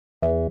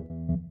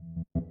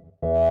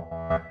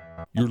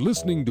You're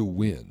listening to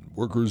WIN,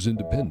 Workers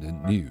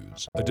Independent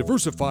News, a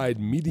diversified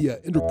media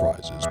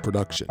enterprises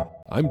production.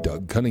 I'm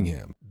Doug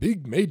Cunningham.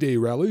 Big May Day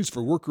rallies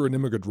for worker and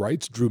immigrant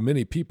rights drew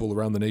many people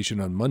around the nation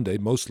on Monday,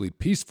 mostly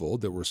peaceful.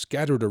 There were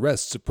scattered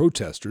arrests of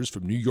protesters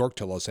from New York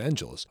to Los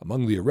Angeles.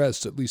 Among the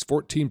arrests, at least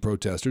 14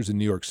 protesters in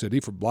New York City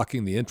for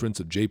blocking the entrance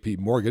of J.P.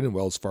 Morgan and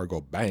Wells Fargo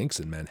banks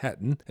in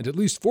Manhattan, and at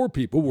least 4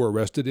 people were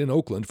arrested in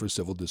Oakland for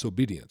civil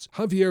disobedience.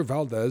 Javier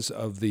Valdez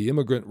of the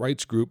immigrant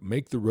rights group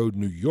Make the Road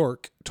New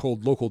York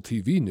told local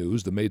TV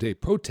news the May Day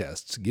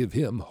protests give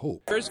him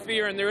hope. There's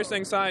fear and there's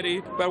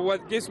anxiety, but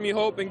what gives me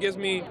hope and gives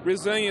me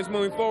resilience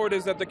moving forward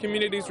is that the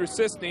community is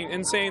resisting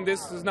and saying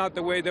this is not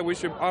the way that we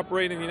should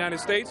operate in the United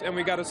States, and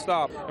we got to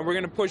stop, and we're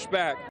going to push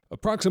back.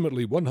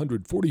 Approximately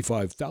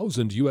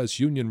 145,000 U.S.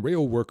 union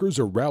rail workers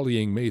are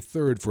rallying May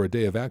 3rd for a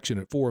day of action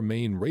at 4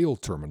 main rail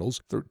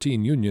terminals.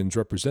 13 unions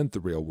represent the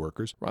rail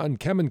workers. Ron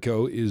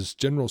Kamenko is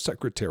General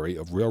Secretary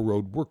of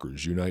Railroad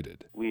Workers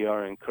United. We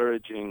are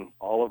encouraging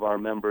all of our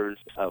members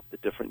of the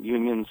different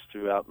unions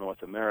throughout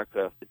North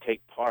America to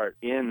take part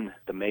in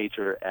the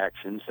major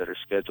actions that are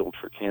scheduled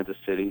for Kansas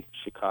City,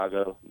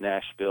 Chicago,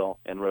 Nashville,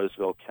 and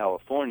Roseville,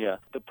 California.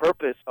 The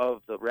purpose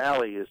of the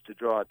rally is to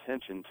draw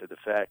attention to the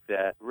fact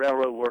that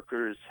railroad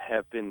workers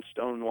have been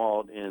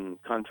stonewalled in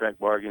contract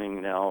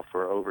bargaining now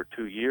for over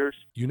 2 years.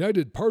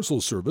 United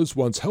Parcel Service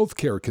wants health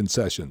care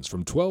concessions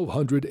from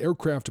 1,200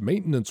 aircraft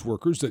maintenance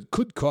workers that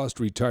could cost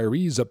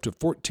retirees up to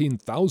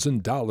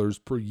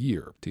 $14,000 per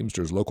year.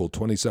 Teamsters Local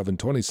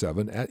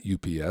 2727 at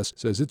UPS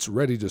says it's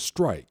ready to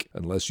strike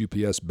unless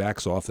UPS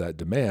backs off that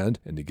demand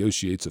and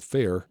negotiates a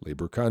fair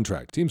labor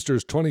contract.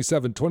 Teamsters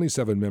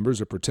 2727 members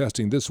are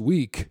protesting this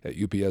week at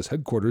UPS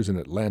headquarters in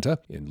Atlanta,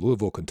 in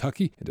Louisville,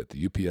 Kentucky, and at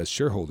the UPS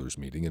Shareholders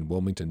meeting in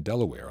Wilmington,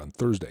 Delaware on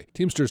Thursday.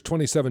 Teamsters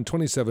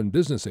 2727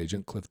 business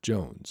agent Cliff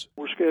Jones.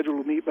 We're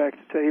scheduled to meet back at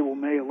the table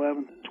May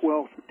 11th and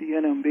 12th at the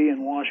NMB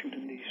in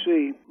Washington,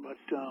 D.C., but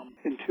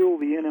until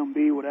the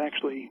NMB would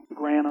actually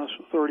grant us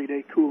a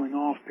 30-day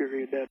cooling-off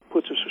period, that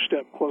puts us a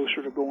step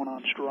closer to going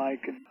on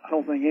strike. And I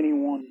don't think any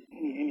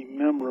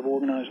member of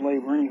organized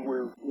labor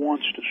anywhere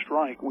wants to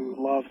strike. We would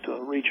love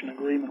to reach an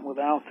agreement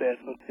without that,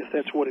 but if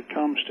that's what it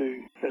comes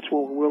to, that's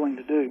what we're willing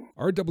to do.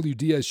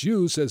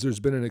 RWDSU says there's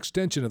been an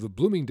extension of the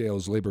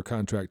Bloomingdales labor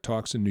contract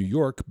talks in New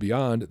York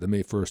beyond the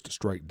May 1st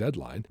strike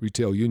deadline.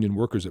 Retail union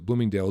workers at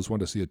Bloomingdales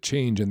want to see a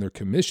change in their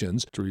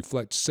commissions to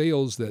reflect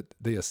sales that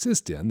they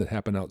assist in that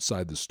happen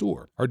outside the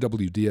store.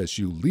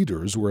 RWDSU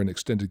leaders were in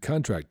extended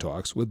contract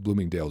talks with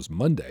Bloomingdales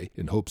Monday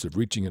in hopes of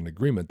reaching an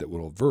agreement that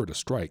will avert a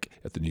strike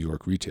at the New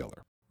York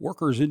retailer.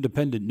 Workers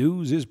Independent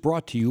News is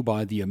brought to you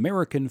by the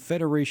American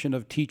Federation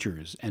of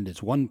Teachers and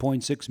its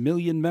 1.6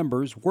 million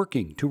members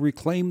working to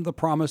reclaim the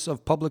promise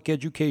of public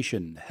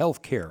education,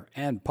 health care,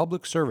 and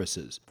public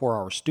services for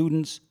our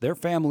students, their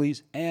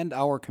families, and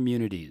our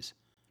communities.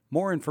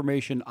 More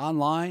information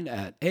online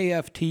at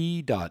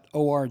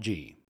aft.org.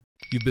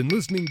 You've been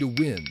listening to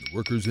WIN,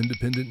 Workers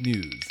Independent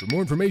News. For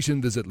more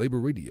information, visit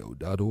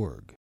laborradio.org.